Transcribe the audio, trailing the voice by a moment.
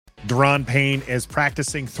Daron Payne is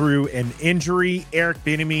practicing through an injury. Eric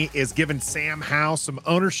Bieniemy is giving Sam Howell some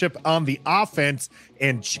ownership on the offense,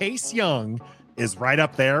 and Chase Young is right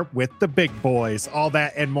up there with the big boys. All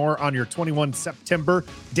that and more on your 21 September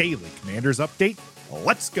Daily Commanders Update.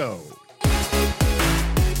 Let's go.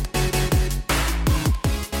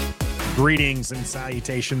 Greetings and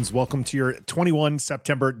salutations. Welcome to your 21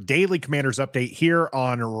 September Daily Commanders Update here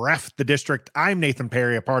on Ref the District. I'm Nathan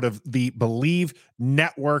Perry, a part of the Believe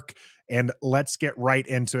Network, and let's get right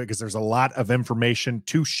into it because there's a lot of information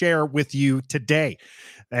to share with you today.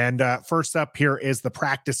 And first up here is the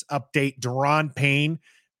practice update. Daron Payne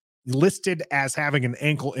listed as having an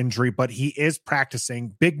ankle injury, but he is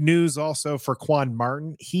practicing. Big news also for Quan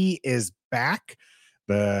Martin. He is back.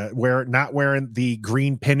 Not wearing the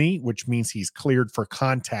green penny, which means he's cleared for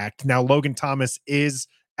contact. Now, Logan Thomas is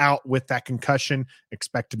out with that concussion,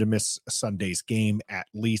 expected to miss Sunday's game at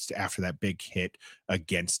least after that big hit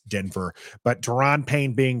against Denver. But Daron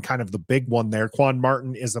Payne being kind of the big one there. Quan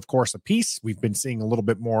Martin is, of course, a piece. We've been seeing a little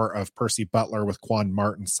bit more of Percy Butler with Quan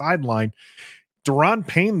Martin sideline. Daron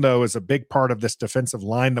Payne, though, is a big part of this defensive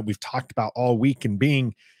line that we've talked about all week and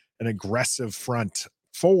being an aggressive front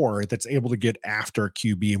four that's able to get after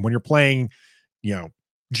QB. And when you're playing,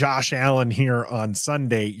 Josh Allen here on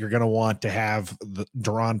Sunday, you're going to want to have the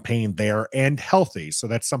Daron Payne there and healthy. So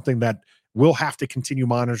that's something that we'll have to continue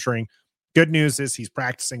monitoring. Good news is he's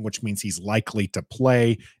practicing, which means he's likely to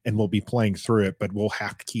play and will be playing through it, but we'll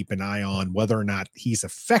have to keep an eye on whether or not he's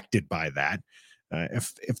affected by that.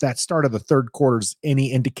 If that start of the third quarter is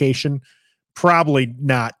any indication, probably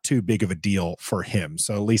not too big of a deal for him.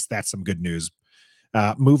 So at least that's some good news.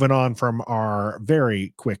 Moving on from our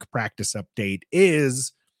very quick practice update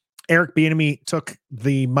is Eric Bieniemy took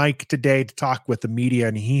the mic today to talk with the media,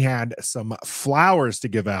 and he had some flowers to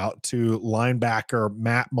give out to linebacker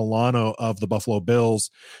Matt Milano of the Buffalo Bills,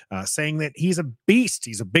 saying that he's a beast.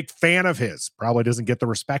 He's a big fan of his. Probably doesn't get the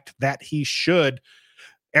respect that he should.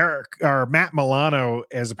 Matt Milano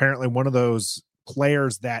is apparently one of those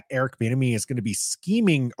players that Eric Bieniemy is going to be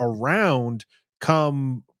scheming around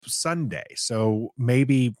come Sunday. So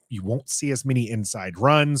maybe you won't see as many inside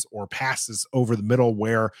runs or passes over the middle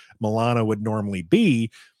where Milano would normally be.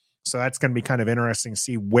 So that's going to be kind of interesting to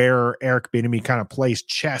see where Eric Bieniemy kind of plays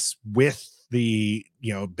chess with the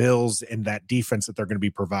Bills and that defense that they're going to be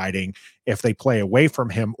providing if they play away from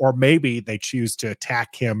him, or maybe they choose to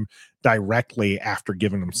attack him directly after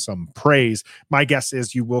giving him some praise. My guess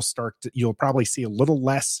is you'll probably see a little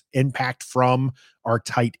less impact from our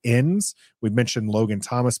tight ends. We mentioned Logan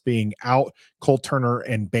Thomas being out. Cole Turner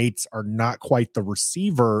and Bates are not quite the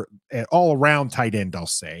receiver, all around tight end, I'll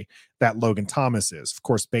say, that Logan Thomas is. Of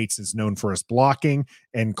course, Bates is known for his blocking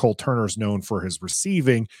and Cole Turner is known for his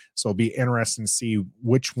receiving. So it'll be interesting to see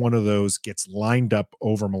which one of those gets lined up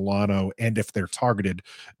over Milano and if they're targeted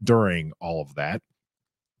during all of that.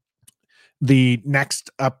 The next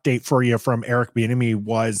update for you from Eric Bieniemy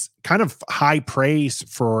was kind of high praise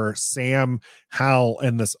for Sam Howell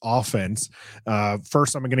in this offense.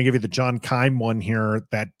 First, I'm going to give you the John Keim one here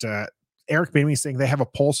that Eric Bieniemy is saying they have a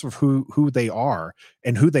pulse of who they are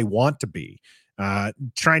and who they want to be.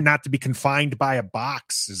 Trying not to be confined by a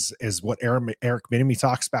box is what Eric Bieniemy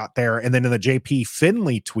talks about there. And then in the JP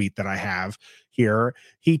Finley tweet that I have here,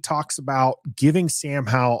 he talks about giving Sam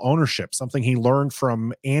Howell ownership. Something he learned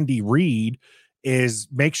from Andy Reid is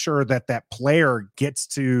make sure that player gets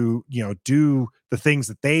to, do the things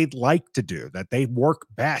that they'd like to do, that they work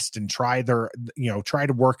best and try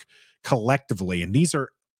to work collectively. And these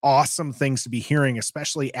are awesome things to be hearing,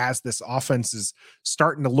 especially as this offense is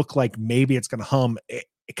starting to look like maybe it's going to hum. It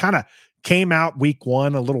kind of came out week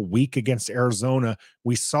one a little weak against Arizona.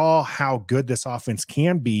 We saw how good this offense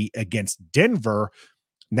can be against Denver.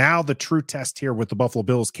 Now the true test here with the Buffalo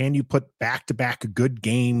Bills, can you put back-to-back good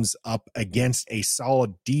games up against a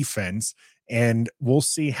solid defense? And we'll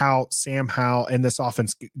see how Sam Howell and this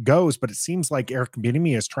offense goes. But it seems like Eric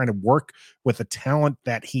Bieniemy is trying to work with the talent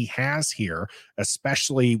that he has here,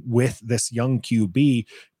 especially with this young QB,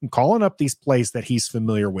 and calling up these plays that he's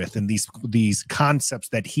familiar with and these concepts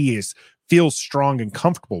that he feels strong and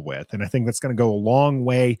comfortable with. And I think that's going to go a long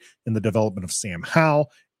way in the development of Sam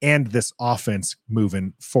Howell and this offense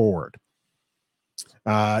moving forward.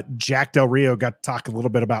 Jack Del Rio got to talk a little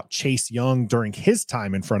bit about Chase Young during his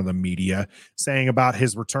time in front of the media, saying about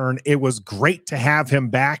his return, it was great to have him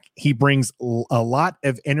back. He brings a lot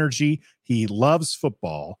of energy. He loves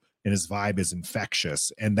football and his vibe is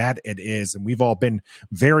infectious, and that it is. And we've all been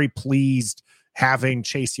very pleased having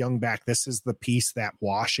Chase Young back. This is the piece that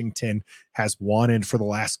Washington has wanted for the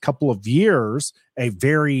last couple of years, a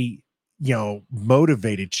very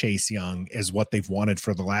motivated Chase Young is what they've wanted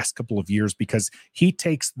for the last couple of years, because he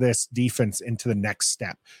takes this defense into the next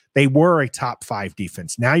step. They were a top 5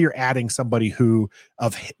 defense. Now you're adding somebody who,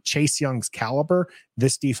 of Chase Young's caliber,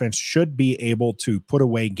 this defense should be able to put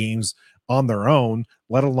away games on their own,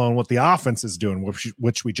 let alone what the offense is doing,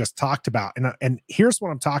 which we just talked about. And here's what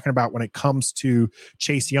I'm talking about when it comes to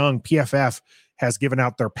Chase Young. PFF has given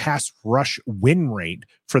out their pass rush win rate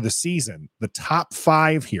for the season. The top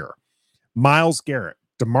 5 here: Myles Garrett,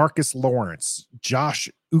 DeMarcus Lawrence, Josh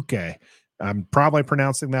Uke, I'm probably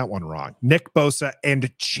pronouncing that one wrong, Nick Bosa,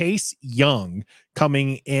 and Chase Young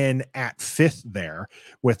coming in at 5th there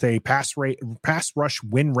with a pass rush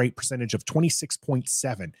win rate percentage of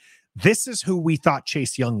 26.7. This is who we thought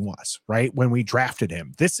Chase Young was, right? When we drafted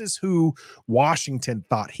him, this is who Washington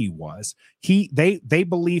thought he was. They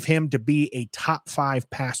believe him to be a top 5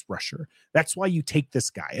 pass rusher. That's why you take this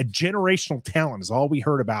guy. A generational talent is all we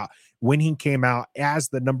heard about when he came out as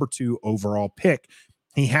the number 2 overall pick.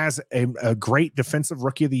 He has a great defensive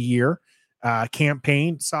rookie of the year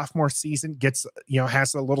campaign. Sophomore season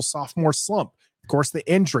has a little sophomore slump. Of course,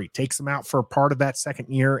 the injury takes him out for part of that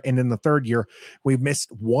second year. And in the third year, we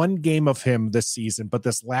missed one game of him this season. But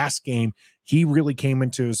this last game, he really came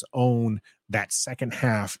into his own that second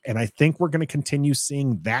half. And I think we're going to continue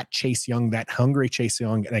seeing that Chase Young, that hungry Chase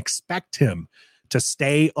Young, and expect him to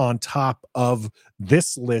stay on top of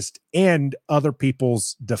this list and other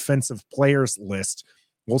people's defensive players list.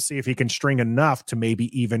 We'll see if he can string enough to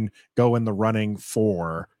maybe even go in the running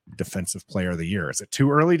for defensive player of the year. Is it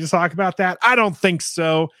too early to talk about that? I don't think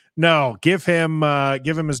so. No, give him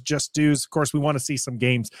his just dues. Of course, we want to see some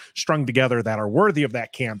games strung together that are worthy of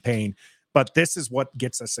that campaign, but this is what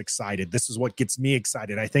gets us excited. This is what gets me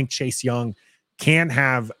excited. I think Chase Young can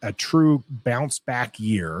have a true bounce back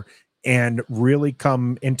year and really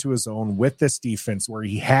come into his own with this defense, where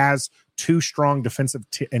he has 2 strong defensive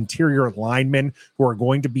interior linemen who are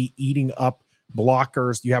going to be eating up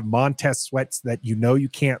blockers. You have Montez Sweat that you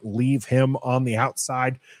can't leave him on the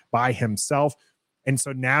outside by himself. And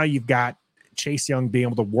so now you've got Chase Young being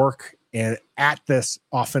able to work at this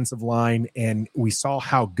offensive line, and we saw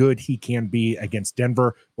how good he can be against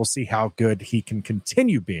Denver. We'll see how good he can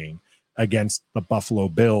continue being against the Buffalo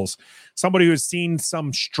Bills. Somebody who's seen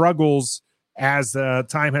some struggles as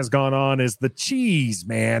time has gone on is the Cheese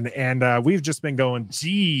Man. And we've just been going,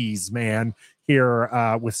 geez, man, here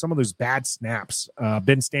with some of those bad snaps.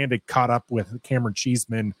 Ben Standig caught up with Cameron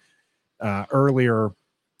Cheeseman earlier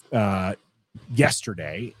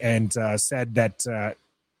yesterday and said that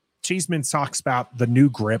Cheeseman talks about the new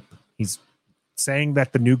grip. He's saying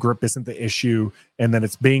that the new grip isn't the issue and that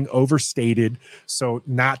it's being overstated. So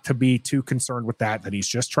not to be too concerned with that he's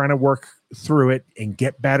just trying to work through it and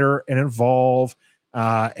get better and evolve.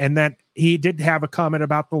 And that he did have a comment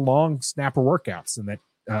about the long snapper workouts, and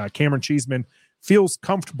that Cameron Cheeseman feels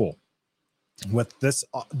comfortable with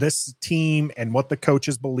this team and what the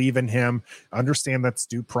coaches believe in him. Understand that's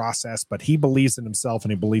due process, but he believes in himself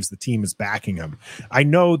and he believes the team is backing him. I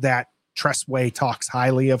know that Tressway talks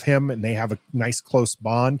highly of him and they have a nice close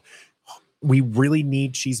bond. We really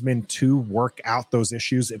need Cheeseman to work out those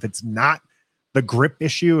issues. If it's not the grip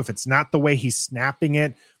issue, if it's not the way he's snapping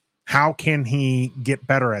it, how can he get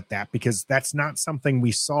better at that? Because that's not something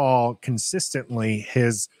we saw consistently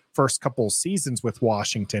his first couple of seasons with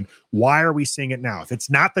Washington. Why are we seeing it now? If it's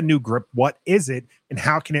not the new grip, what is it and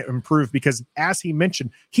how can it improve? Because as he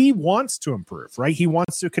mentioned, he wants to improve, right? He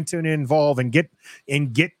wants to continue to evolve and get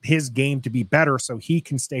his game to be better so he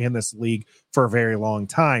can stay in this league for a very long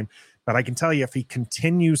time. But I can tell you, if he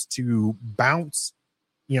continues to bounce,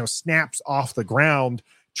 snaps off the ground,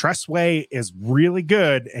 Tressway is really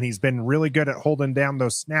good, and he's been really good at holding down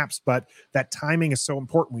those snaps, but that timing is so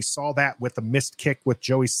important. We saw that with a missed kick with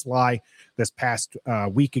Joey Sly this past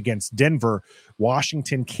week against Denver.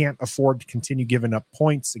 Washington can't afford to continue giving up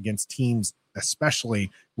points against teams, especially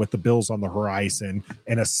with the Bills on the horizon,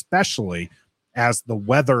 and especially as the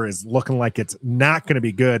weather is looking like it's not going to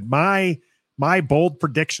be good. My bold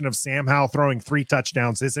prediction of Sam Howell throwing 3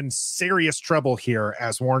 touchdowns is in serious trouble here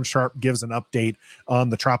as Warren Sharp gives an update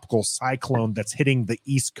on the tropical cyclone that's hitting the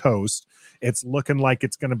East Coast. It's looking like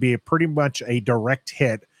it's going to be pretty much a direct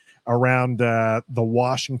hit around the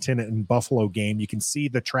Washington and Buffalo game. You can see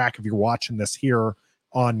the track if you're watching this here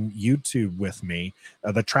on YouTube with me.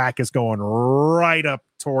 The track is going right up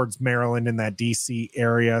towards Maryland in that DC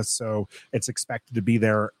area, so it's expected to be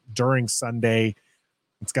there during Sunday.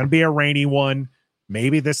 It's going to be a rainy one.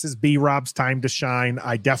 Maybe this is B-Rob's time to shine.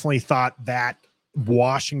 I definitely thought that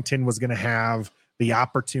Washington was going to have the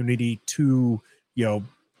opportunity to,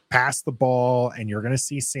 pass the ball, and you're going to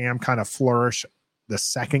see Sam kind of flourish the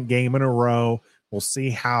second game in a row. We'll see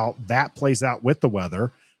how that plays out with the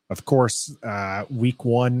weather. Of course, week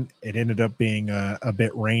one, it ended up being a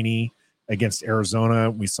bit rainy against Arizona.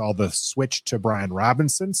 We saw the switch to Brian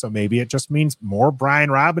Robinson, so maybe it just means more Brian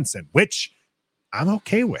Robinson, which I'm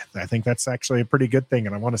okay with. I think that's actually a pretty good thing,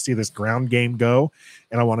 and I want to see this ground game go,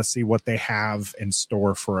 and I want to see what they have in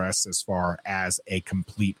store for us as far as a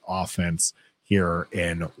complete offense here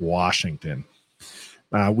in Washington.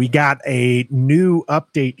 We got a new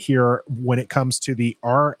update here when it comes to the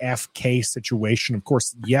RFK situation. Of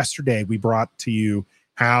course, yesterday we brought to you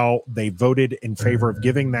how they voted in favor of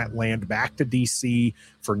giving that land back to DC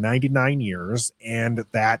for 99 years and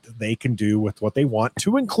that they can do with what they want,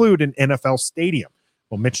 to include an NFL stadium.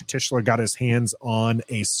 Well, Mitch Tischler got his hands on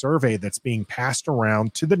a survey that's being passed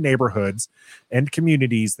around to the neighborhoods and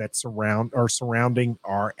communities that surrounding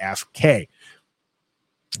RFK.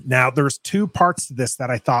 Now, there's two parts to this that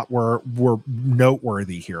I thought were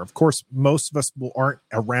noteworthy here. Of course, most of us aren't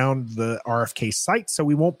around the RFK site, so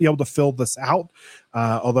we won't be able to fill this out,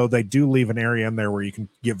 although they do leave an area in there where you can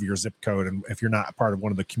give your zip code and if you're not a part of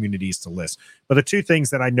one of the communities to list. But the two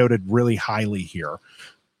things that I noted really highly here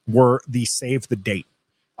were the save the date.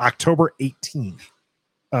 October 18th,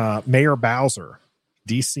 Mayor Bowser,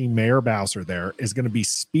 DC Mayor Bowser there, is going to be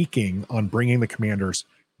speaking on bringing the Commanders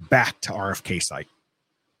back to RFK site.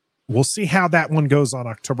 We'll see how that one goes on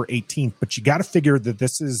October 18th, but you got to figure that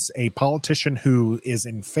this is a politician who is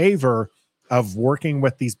in favor of working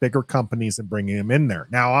with these bigger companies and bringing them in there.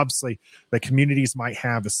 Now, obviously, the communities might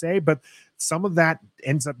have a say, but some of that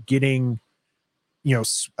ends up getting,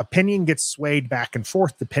 opinion gets swayed back and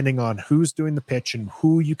forth depending on who's doing the pitch and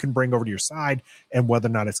who you can bring over to your side and whether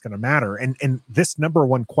or not it's going to matter. And this number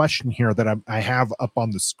one question here that I have up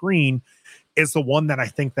on the screen is the one that I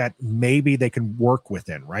think that maybe they can work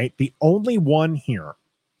within, right? The only one here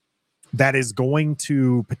that is going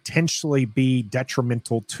to potentially be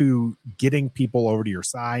detrimental to getting people over to your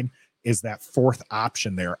side is that fourth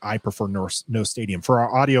option there. I prefer no stadium. For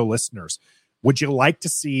our audio listeners, would you like to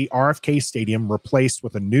see RFK Stadium replaced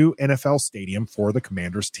with a new NFL stadium for the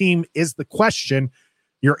Commanders team is the question.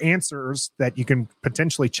 Your answers that you can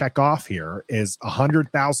potentially check off here is a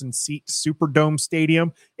 100,000 seat Superdome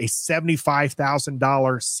stadium, a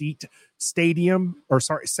 $75,000 seat stadium,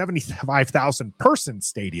 75,000 person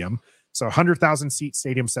stadium. So 100,000 seat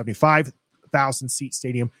stadium, 75,000 seat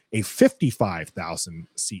stadium, a 55,000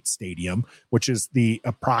 seat stadium, which is the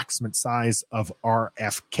approximate size of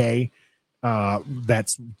RFK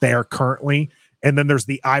that's there currently. And then there's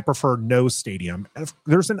the I prefer no stadium.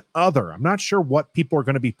 There's an other. I'm not sure what people are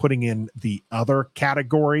going to be putting in the other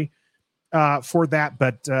category for that.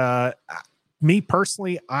 But me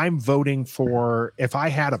personally, I'm voting for, if I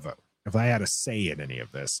had a vote, if I had a say in any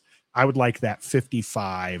of this, I would like that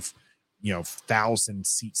 55,000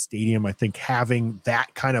 seat stadium. I think having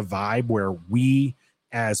that kind of vibe where we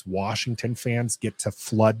as Washington fans get to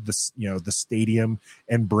flood the stadium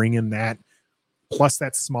and bring in that. Plus,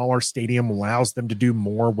 that smaller stadium allows them to do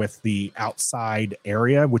more with the outside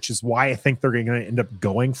area, which is why I think they're going to end up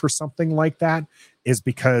going for something like that, is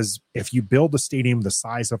because if you build a stadium the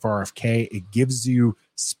size of RFK, it gives you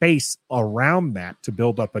space around that to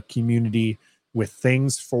build up a community with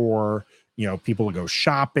things for, people to go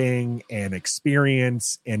shopping and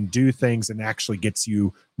experience and do things, and actually gets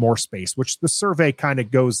you more space, which the survey kind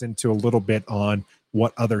of goes into a little bit on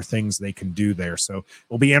what other things they can do there. So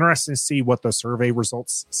it'll be interesting to see what the survey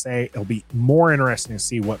results say. It'll be more interesting to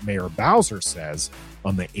see what Mayor Bowser says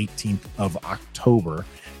on the 18th of October.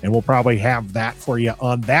 And we'll probably have that for you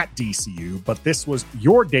on that DCU. But this was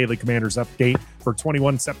your Daily Commanders update for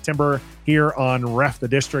 21 September here on Ref the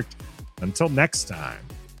District. Until next time,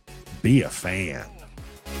 be a fan.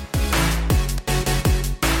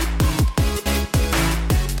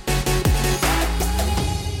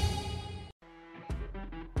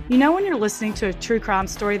 You know when you're listening to a true crime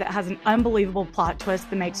story that has an unbelievable plot twist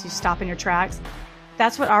that makes you stop in your tracks?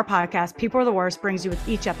 That's what our podcast, People Are the Worst, brings you with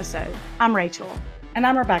each episode. I'm Rachel. And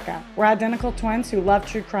I'm Rebecca. We're identical twins who love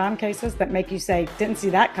true crime cases that make you say, didn't see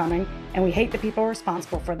that coming, and we hate the people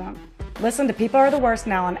responsible for them. Listen to People Are the Worst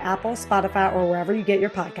now on Apple, Spotify, or wherever you get your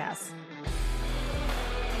podcasts.